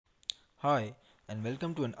Hi and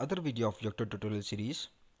welcome to another video of Yocto tutorial series.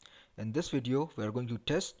 In this video we are going to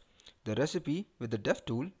test the recipe with the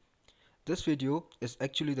Devtool. This video is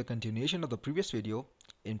actually the continuation of the previous video.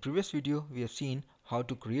 In previous video we have seen how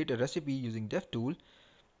to create a recipe using Devtool,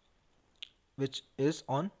 which is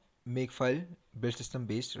on makefile build system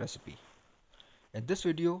based recipe. In this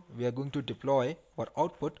video we are going to deploy our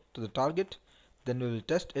output to the target, then we will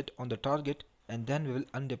test it on the target, and then we will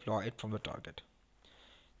undeploy it from the target.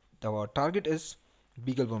 Our target is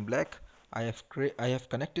BeagleBone Black. I have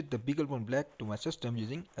connected the BeagleBone Black to my system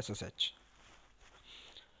using SSH.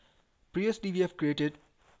 Previously we have created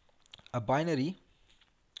a binary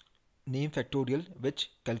name factorial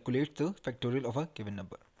which calculates the factorial of a given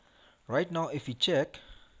number. Right now if we check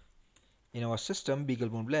in our system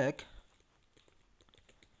BeagleBone Black,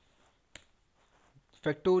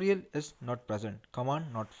 factorial is not present,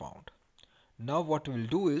 command not found. Now what we will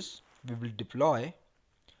do is we will deploy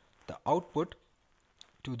the output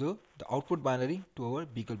to the output binary to our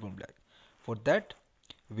BeagleBone Black. For that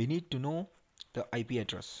we need to know the IP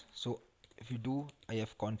address. So if you do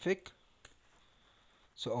ifconfig,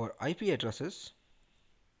 so our IP address is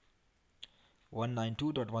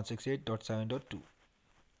 192.168.7.2.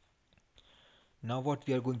 Now what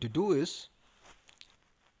we are going to do is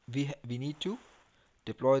we need to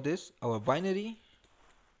deploy this our binary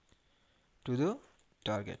to the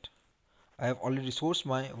target. I have already sourced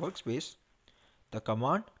my workspace. The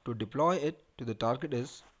command to deploy it to the target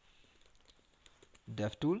is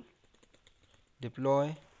devtool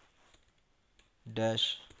deploy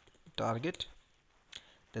 -target,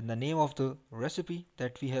 then the name of the recipe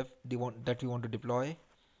that we want to deploy,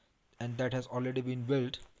 and that has already been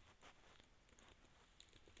built,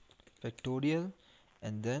 factorial,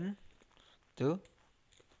 and then the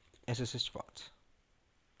SSH path.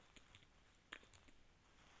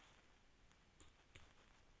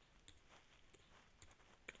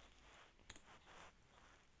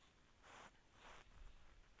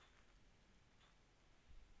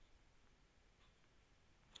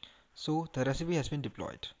 So the recipe has been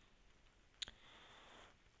deployed.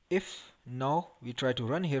 If now we try to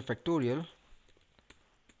run here factorial,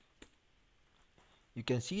 you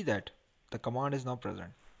can see that the command is now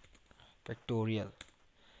present, factorial,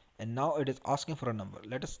 and now it is asking for a number.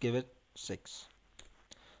 Let us give it 6.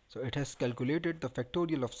 So it has calculated the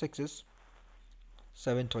factorial of 6 is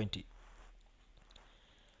 720.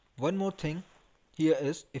 One more thing here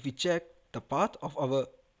is, if we check the path of our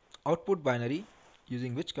output binary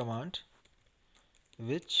using which command, so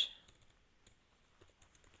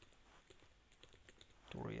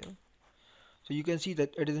you can see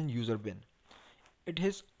that it is in user bin. It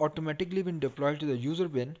has automatically been deployed to the user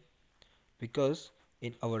bin because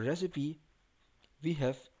in our recipe we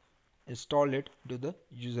have installed it to the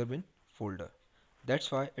user bin folder. That's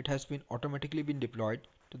why it has been automatically been deployed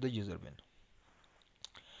to the user bin.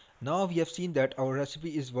 Now we have seen that our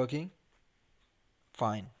recipe is working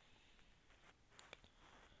fine.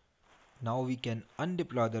 Now we can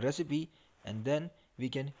undeploy the recipe, and then we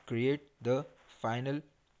can create the final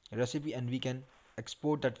recipe, and we can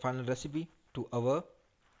export that final recipe to our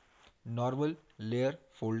normal layer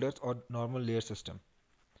folders or normal layer system.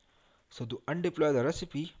 So to undeploy the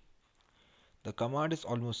recipe, the command is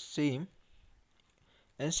almost same.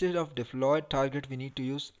 Instead of deploy target, we need to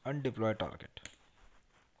use undeploy target.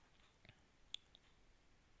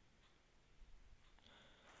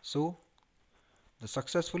 So the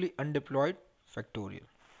successfully undeployed factorial.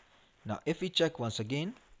 Now if we check once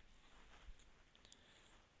again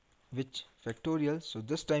which factorial, so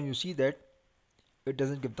this time you see that it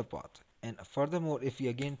doesn't give the path. And furthermore, if we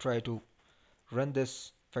again try to run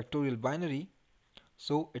this factorial binary,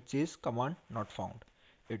 so it says command not found.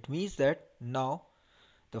 It means that now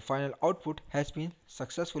the final output has been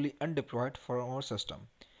successfully undeployed from our system.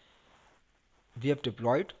 We have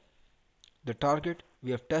deployed the target, we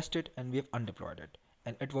have tested, and we have undeployed it,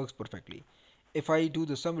 and it works perfectly. If I do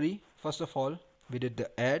the summary, first of all we did the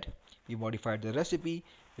add, we modified the recipe,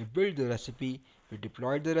 we built the recipe, we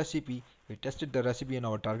deployed the recipe, we tested the recipe in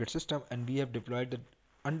our target system, and we have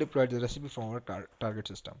undeployed the recipe from our target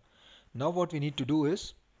system. Now what we need to do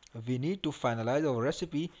is we need to finalize our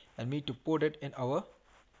recipe and we need to put it in our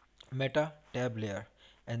meta tab layer,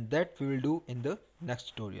 and that we will do in the next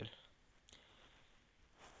tutorial.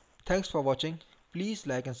 Thanks for watching. Please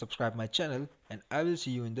like and subscribe my channel, and I will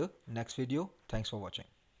see you in the next video. Thanks for watching.